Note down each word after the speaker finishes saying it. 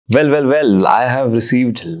Well, I have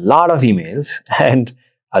received a lot of emails and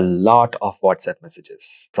a lot of WhatsApp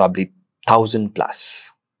messages, probably 1,000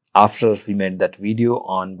 plus, after we made that video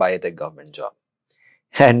on biotech government job.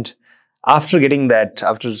 And after getting that,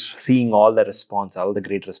 after seeing all the response, all the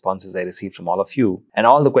great responses I received from all of you, and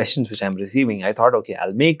all the questions which I'm receiving, I thought, okay,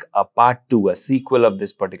 I'll make a part 2, a sequel of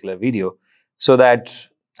this particular video, so that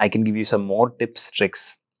I can give you some more tips,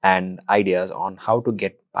 tricks, and ideas on how to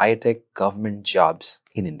get biotech government jobs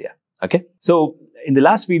in India. Okay. So in the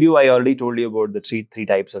last video, I already told you about the three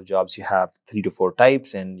types of jobs. You have 3 to 4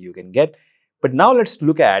 types and you can get. But now let's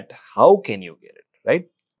look at how can you get it, right?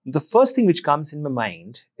 The first thing which comes in my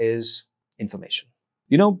mind is information.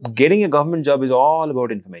 You know, getting a government job is all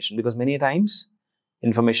about information, because many times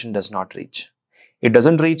information does not reach. It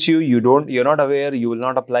doesn't reach you, you're not aware, you will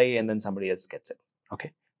not apply, and then somebody else gets it.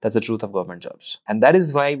 Okay. That's the truth of government jobs. And that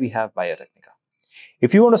is why we have Biotechnika.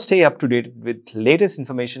 If you want to stay up to date with latest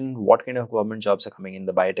information, what kind of government jobs are coming in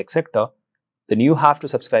the biotech sector, then you have to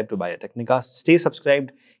subscribe to Biotechnika. Stay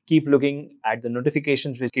subscribed. Keep looking at the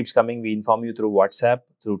notifications which keeps coming. We inform you through WhatsApp,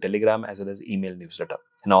 through Telegram, as well as email newsletter.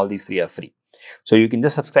 And all these 3 are free. So you can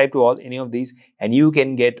just subscribe to any of these and you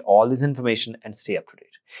can get all this information and stay up to date.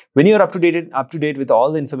 When you're up to date with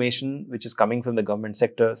all the information which is coming from the government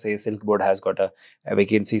sector, say Silk Board has got a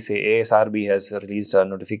vacancy, say ASRB has released a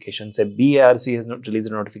notification, say BARC has released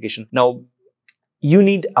a notification. Now, you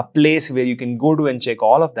need a place where you can go to and check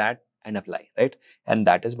all of that and apply, right? And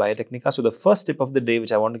that is Biotechnika. So the first tip of the day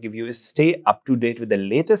which I want to give you is stay up to date with the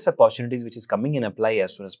latest opportunities which is coming and apply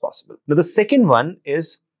as soon as possible. Now, the second one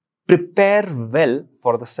is prepare well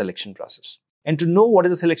for the selection process. And to know what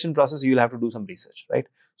is the selection process, you'll have to do some research, right?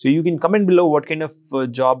 So you can comment below what kind of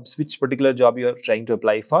jobs, which particular job you are trying to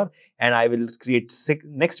apply for, and I will create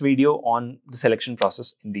next video on the selection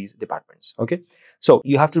process in these departments. Okay. So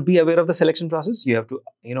you have to be aware of the selection process. You have to,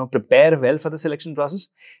 prepare well for the selection process.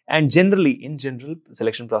 And in general,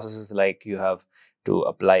 selection process is like you have to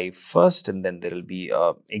apply first, and then there will be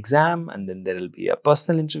an exam, and then there will be a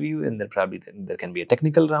personal interview, and then probably there can be a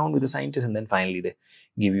technical round with the scientist, and then finally they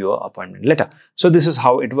give you an appointment letter. So this is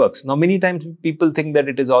how it works. Now, many times people think that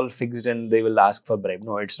it is all fixed and they will ask for bribe.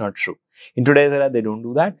 No, it's not true. In today's era, they don't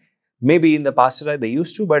do that. Maybe in the past era, they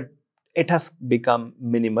used to, but it has become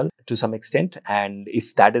minimal to some extent. And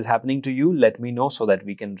if that is happening to you, let me know so that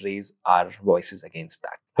we can raise our voices against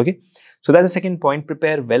that. Okay. So that's the second point,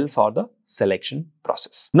 prepare well for the selection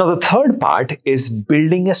process. Now, the third part is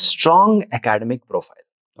building a strong academic profile.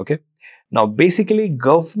 Okay. Now, basically,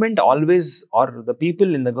 government always, or the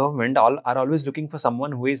people in the government are always looking for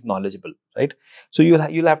someone who is knowledgeable, right? So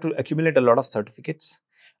you'll have to accumulate a lot of certificates,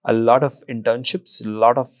 a lot of internships, a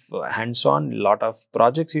lot of hands-on, a lot of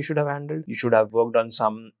projects you should have handled. You should have worked on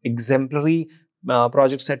some exemplary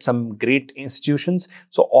projects at some great institutions.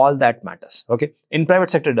 So all that matters. Okay. In private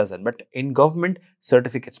sector it doesn't, but in government,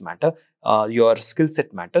 certificates matter. Your skill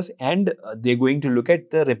set matters, and they're going to look at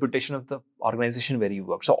the reputation of the organization where you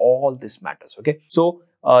work. So all this matters. Okay. So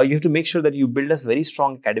you have to make sure that you build a very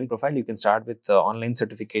strong academic profile. You can start with online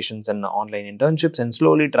certifications and online internships and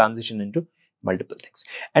slowly transition into multiple things.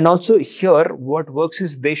 And also here, what works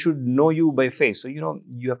is they should know you by face. So,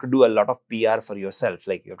 you have to do a lot of PR for yourself.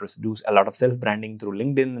 Like you have to do a lot of self-branding through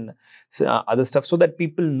LinkedIn and other stuff, so that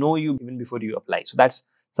people know you even before you apply. So that's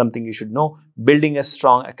something you should know. Building a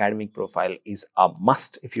strong academic profile is a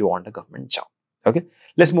must if you want a government job. Okay.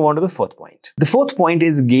 Let's move on to the fourth point. The fourth point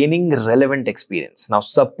is gaining relevant experience. Now,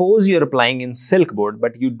 suppose you're applying in Silk Board,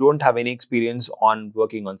 but you don't have any experience on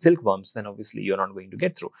working on silkworms, then obviously you're not going to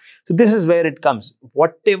get through. So this is where it comes.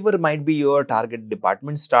 Whatever might be your target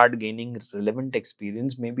department, start gaining relevant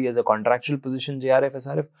experience, maybe as a contractual position, JRF,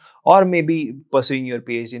 SRF, or maybe pursuing your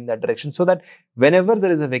PhD in that direction, so that whenever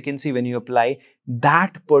there is a vacancy, when you apply,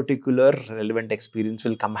 that particular relevant experience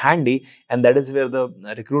will come handy. And that is where the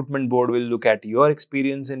recruitment board will look at your experience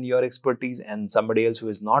and your expertise, and somebody else who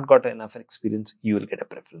has not got enough experience, you will get a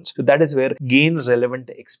preference. So that is where gain relevant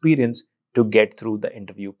experience to get through the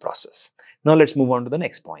interview process. Now let's move on to the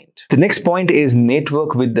next point. The next point is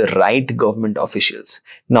network with the right government officials.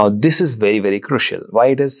 Now this is very, very crucial. Why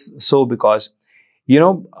it is so? Because,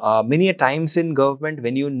 many a times in government,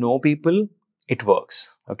 when you know people, it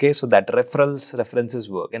works. Okay, so that references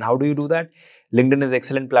work. And how do you do that? LinkedIn is an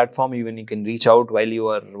excellent platform. Even you can reach out while you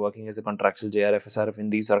are working as a contractual JRF, SRF in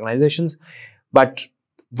these organizations. But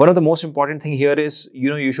one of the most important thing here is,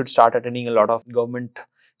 you should start attending a lot of government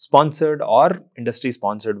sponsored or industry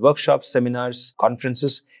sponsored workshops, seminars,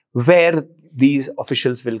 conferences where these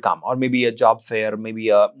officials will come, or maybe a job fair, maybe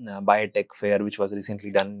a biotech fair which was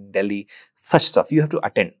recently done in Delhi. Such stuff you have to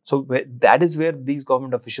attend. So that is where these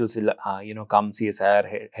government officials will come.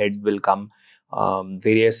 CSIR head will come,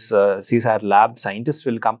 various CSIR lab scientists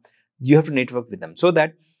will come. You have to network with them so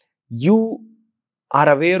that you are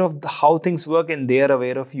aware of how things work and they are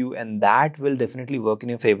aware of you, and that will definitely work in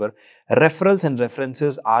your favor. Referrals and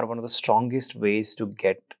references are one of the strongest ways to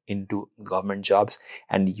get into government jobs,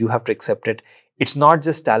 and you have to accept it. It's not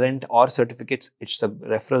just talent or certificates, it's the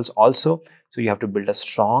referrals also. So you have to build a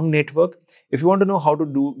strong network. If you want to know how to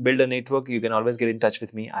build a network, you can always get in touch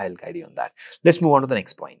with me. I'll guide you on that. Let's move on to the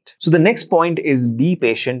next point. So the next point is be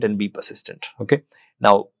patient and be persistent. Okay.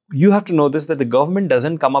 Now, you have to know this, that the government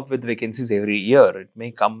doesn't come up with vacancies every year. It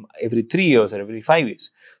may come every 3 years or every 5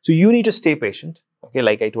 years. So you need to stay patient. Okay,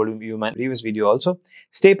 like I told you in my previous video also,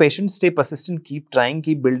 stay patient, stay persistent, keep trying,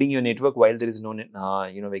 keep building your network while there is no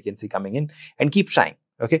vacancy coming in, and keep trying.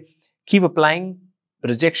 Okay, keep applying.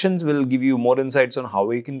 Rejections will give you more insights on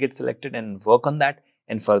how you can get selected, and work on that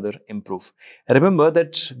and further improve. Remember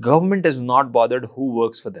that government is not bothered who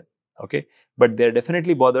works for them. Okay, but they're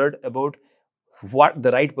definitely bothered about what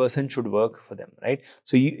the right person should work for them, right?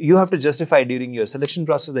 So you have to justify during your selection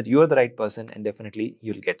process that you are the right person, and definitely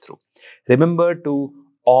you'll get through. Remember to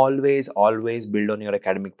always build on your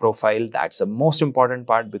academic profile. That's the most important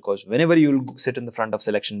part, because whenever you'll sit in the front of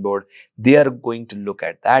selection board, they are going to look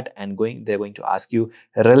at that and they're going to ask you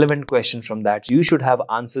relevant questions from that. You should have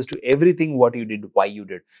answers to everything, what you did, why you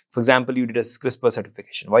did. For example, you did a CRISPR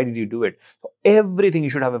certification. Why did you do it? So everything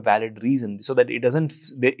you should have a valid reason, so that it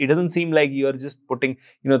doesn't seem like you're just putting,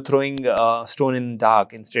 throwing a stone in the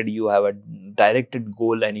dark. Instead, you have a directed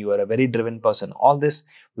goal and you are a very driven person. All this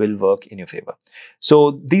will work in your favor.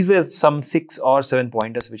 So these were some 6 or 7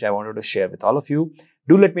 pointers which I wanted to share with all of you.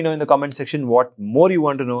 Do let me know in the comment section what more you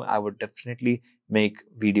want to know. I would definitely make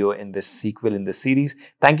video in this sequel in this series.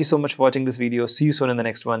 Thank you so much for watching this video. See you soon in the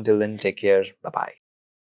next one. Till then, take care. Bye-bye.